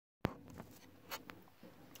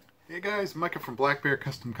Hey guys, Micah from Black Bear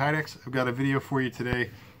Custom Kydex. I've got a video for you today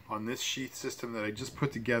on this sheath system that I just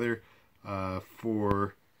put together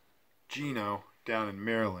for Gino down in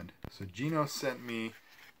Maryland. So Gino sent me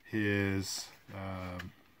his, I'm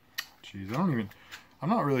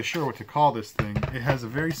not really sure what to call this thing. It has a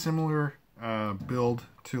very similar build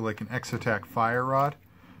to like an Exotac fire rod.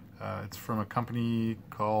 It's from a company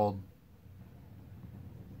called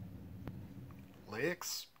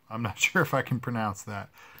Laix. I'm not sure if I can pronounce that.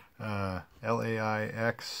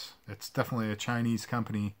 Laix. It's definitely a Chinese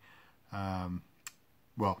company.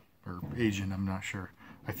 Well, or Asian, I'm not sure.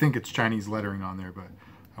 I think it's Chinese lettering on there, but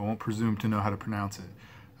I won't presume to know how to pronounce it.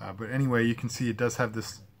 But anyway, you can see it does have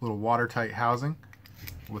this little watertight housing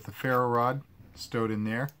with a ferro rod stowed in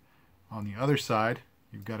there. On the other side,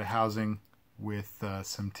 you've got a housing with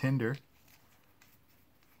some tinder.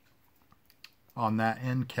 On that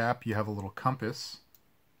end cap, you have a little compass.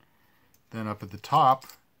 Then up at the top,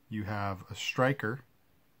 you have a striker,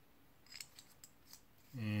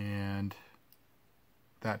 and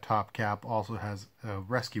that top cap also has a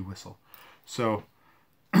rescue whistle. So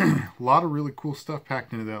a lot of really cool stuff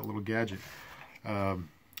packed into that little gadget. So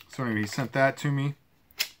anyway, he sent that to me,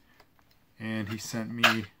 and he sent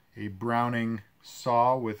me a Browning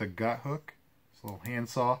saw with a gut hook. It's a little hand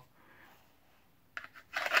saw.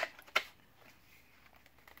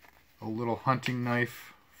 A little hunting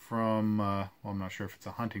knife from, well, I'm not sure if it's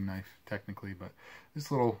a hunting knife technically, but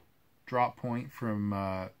this little drop point from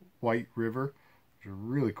White River. It's a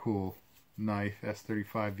really cool knife,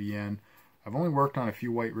 S35VN. I've only worked on a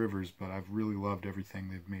few White Rivers, but I've really loved everything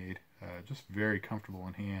they've made. Just very comfortable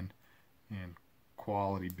in hand and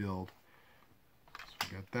quality build. So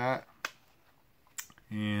we got that.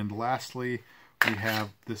 And lastly, we have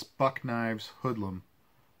this Buck Knives Hoodlum.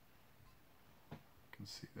 You can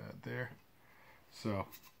see that there. So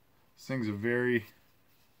this thing's a very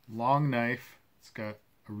long knife. It's got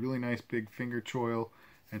a really nice big finger choil,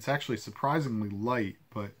 and it's actually surprisingly light,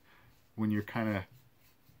 but when you're kind of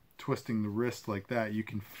twisting the wrist like that, you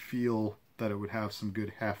can feel that it would have some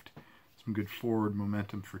good heft, some good forward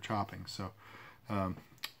momentum for chopping. So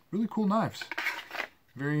really cool knives.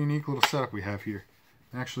 Very unique little setup we have here.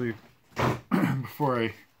 Actually, before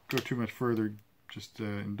I go too much further, just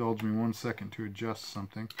indulge me 1 second to adjust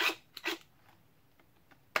something.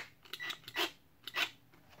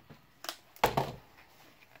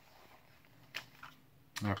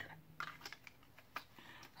 Okay.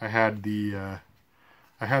 I had the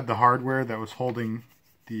hardware that was holding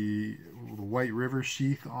the White River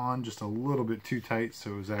sheath on just a little bit too tight,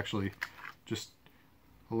 so it was actually just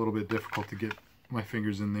a little bit difficult to get my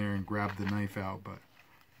fingers in there and grab the knife out, but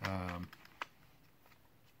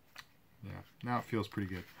yeah, now it feels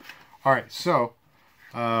pretty good. Alright, so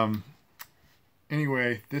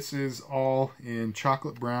anyway, this is all in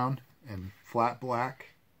chocolate brown and flat black,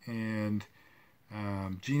 and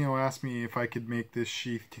Gino asked me if I could make this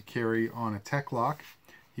sheath to carry on a tech lock.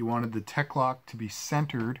 He wanted the tech lock to be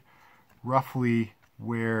centered roughly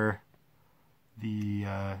where the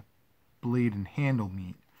blade and handle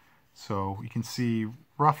meet. So you can see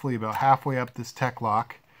roughly about halfway up this tech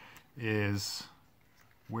lock is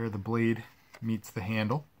where the blade meets the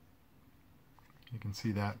handle. You can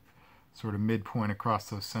see that sort of midpoint across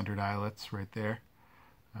those centered eyelets right there.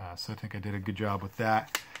 So I think I did a good job with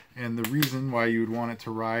that. And the reason why you would want it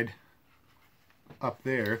to ride up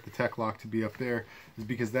there, the tech lock to be up there, is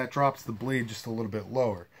because that drops the blade just a little bit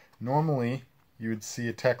lower. Normally, you would see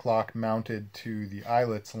a tech lock mounted to the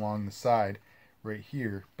eyelets along the side right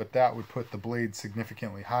here, but that would put the blade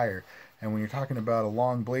significantly higher. And when you're talking about a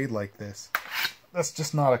long blade like this, that's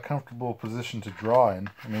just not a comfortable position to draw in.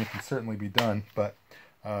 I mean, it can certainly be done, but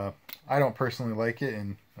I don't personally like it,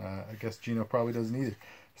 and I guess Gino probably doesn't either.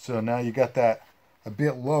 So now you got that a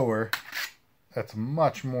bit lower. That's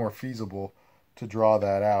much more feasible to draw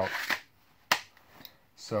that out.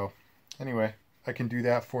 So anyway, I can do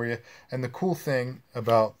that for you. And the cool thing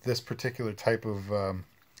about this particular type of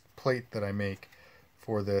plate that I make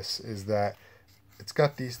for this is that it's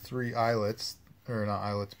got these three eyelets, or not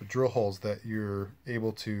eyelets, but drill holes that you're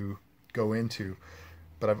able to go into.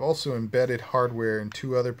 But I've also embedded hardware in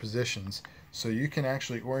two other positions, so you can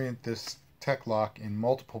actually orient this tech lock in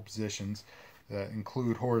multiple positions that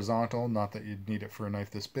include horizontal. Not that you'd need it for a knife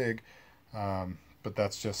this big, but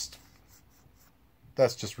that's just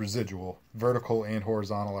residual. Vertical and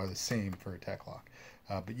horizontal are the same for a tech lock.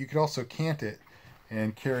 But you could also cant it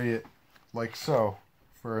and carry it like so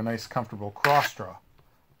for a nice comfortable cross draw.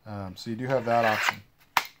 So you do have that option.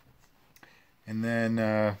 And then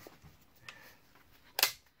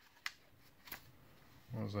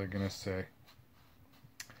what was I gonna say?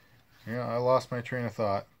 Yeah, I lost my train of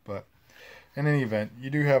thought, but But in any event, you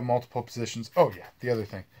do have multiple positions. Oh yeah, the other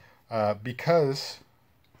thing, because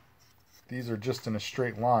these are just in a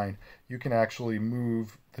straight line, you can actually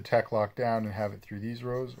move the tech lock down and have it through these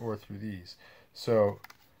rows or through these. So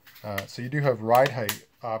you do have ride height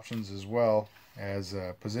options as well as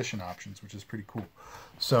position options, which is pretty cool.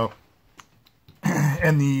 So,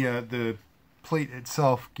 and the plate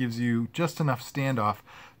itself gives you just enough standoff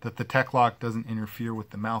that the tech lock doesn't interfere with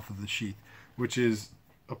the mouth of the sheath, which is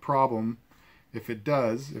a problem. If it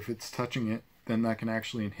does, if it's touching it, then that can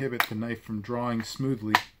actually inhibit the knife from drawing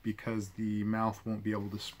smoothly, because the mouth won't be able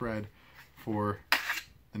to spread for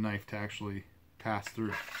the knife to actually pass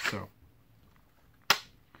through. So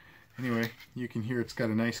anyway, you can hear it's got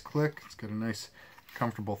a nice click. It's got a nice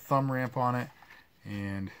comfortable thumb ramp on it,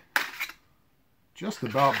 and just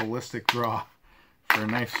about ballistic draw for a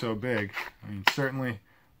knife so big. I mean, certainly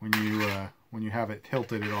when you have it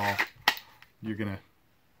tilted at all, you're gonna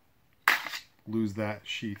lose that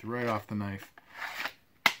sheath right off the knife.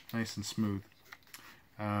 Nice and smooth.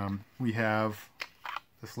 We have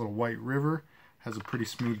this little white river, has a pretty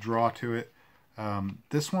smooth draw to it.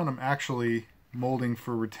 This one I'm actually molding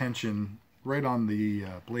for retention right on the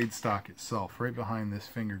blade stock itself, right behind this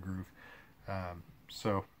finger groove.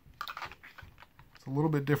 So it's a little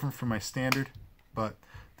bit different from my standard, but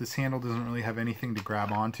this handle doesn't really have anything to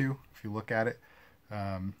grab onto if you look at it.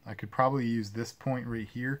 I could probably use this point right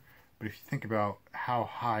here, but if you think about how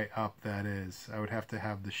high up that is, I would have to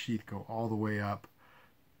have the sheath go all the way up,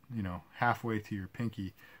 you know, halfway to your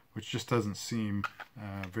pinky, which just doesn't seem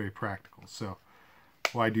very practical. So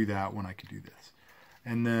why do that when I could do this?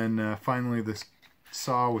 And then finally, this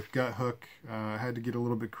saw with gut hook. I had to get a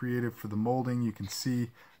little bit creative for the molding. You can see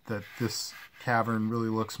that this cavern really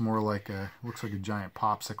looks more like a giant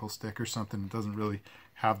popsicle stick or something. It doesn't really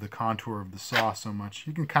have the contour of the saw so much.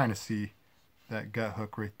 You can kind of see that gut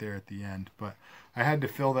hook right there at the end, but I had to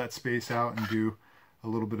fill that space out and do a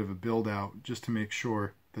little bit of a build out just to make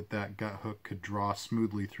sure that that gut hook could draw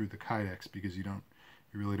smoothly through the Kydex, because you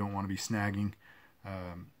really don't want to be snagging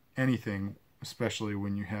anything, especially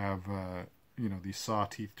when you have you know, these saw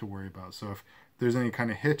teeth to worry about. So if there's any kind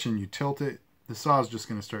of hitch and you tilt it, the saw is just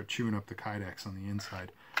going to start chewing up the Kydex on the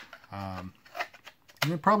inside. And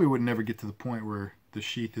it probably would never get to the point where the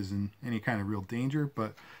sheath is in any kind of real danger,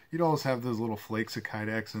 but you'd always have those little flakes of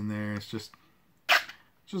Kydex in there. It just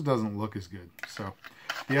doesn't look as good. So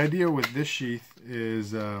the idea with this sheath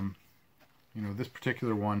is, you know, this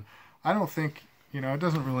particular one, I don't think, you know, it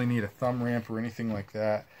doesn't really need a thumb ramp or anything like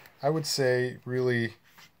that. I would say really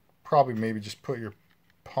probably maybe just put your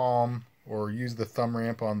palm or use the thumb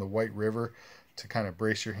ramp on the white river to kind of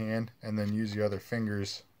brace your hand, and then use your other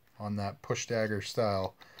fingers on that push dagger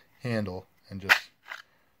style handle and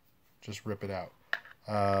just rip it out.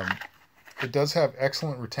 It does have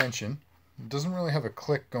excellent retention. It doesn't really have a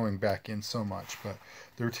click going back in so much, but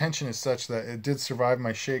the retention is such that it did survive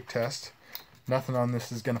my shake test. Nothing on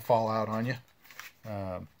this is going to fall out on you.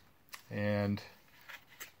 And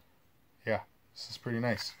yeah, this is pretty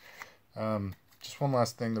nice. Just one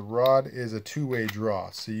last thing, the rod is a two-way draw,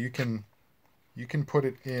 so you can put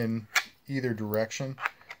it in either direction.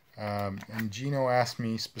 And Gino asked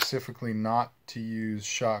me specifically not to use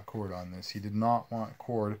shot cord on this. He did not want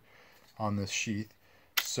cord on this sheath,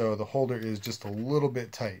 so the holder is just a little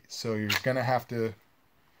bit tight. So you're gonna have to,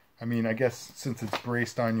 I mean, I guess since it's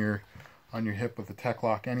braced on your hip with the tech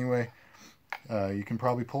lock anyway, you can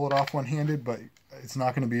probably pull it off one-handed, but it's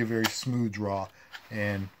not going to be a very smooth draw.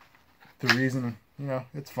 And the reason, you know,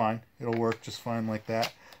 it's fine, it'll work just fine like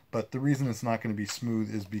that, but the reason it's not going to be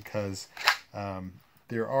smooth is because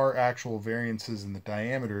there are actual variances in the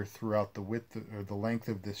diameter throughout the width or the length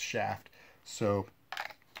of this shaft. So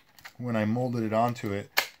when I molded it onto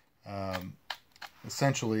it,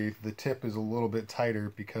 essentially the tip is a little bit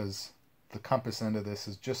tighter because the compass end of this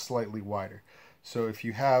is just slightly wider. So if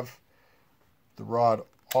you have the rod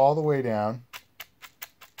all the way down,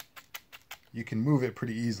 you can move it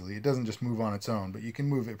pretty easily. It doesn't just move on its own, but you can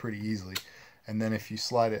move it pretty easily. And then if you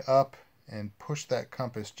slide it up and push that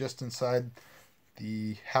compass just inside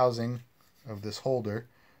the housing of this holder,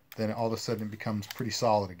 then all of a sudden it becomes pretty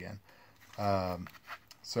solid again.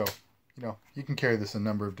 So, you know, you can carry this a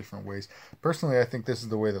number of different ways. Personally, I think this is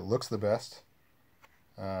the way that looks the best.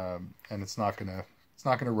 And it's not gonna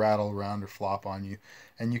rattle around or flop on you.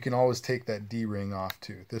 And you can always take that D-ring off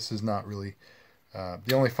too. This is not really,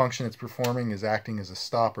 the only function it's performing is acting as a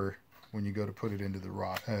stopper when you go to put it into the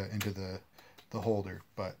rod, into the holder.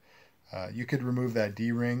 But you could remove that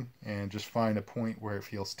D-ring and just find a point where it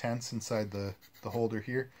feels tense inside the holder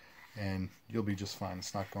here, and you'll be just fine.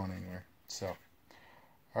 It's not going anywhere. So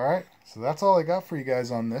Alright, so that's all I got for you guys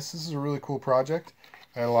on this. This is a really cool project.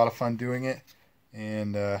 I had a lot of fun doing it.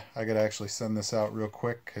 And I got to actually send this out real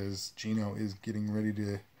quick because Gino is getting ready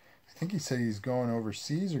to... I think he said he's going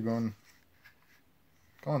overseas or going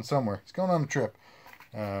somewhere. He's going on a trip.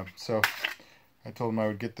 So I told him I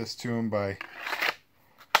would get this to him by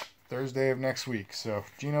Thursday of next week. So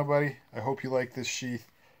Gino, buddy, I hope you like this sheath.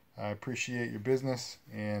 I appreciate your business,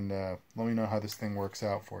 and let me know how this thing works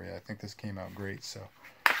out for you. I think this came out great. So,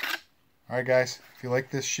 all right, guys, if you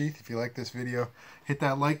like this sheath, if you like this video, hit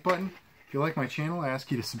that like button. If you like my channel, I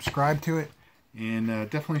ask you to subscribe to it, and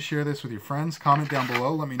definitely share this with your friends. Comment down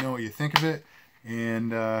below. Let me know what you think of it,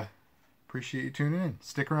 and appreciate you tuning in.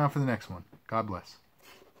 Stick around for the next one. God bless.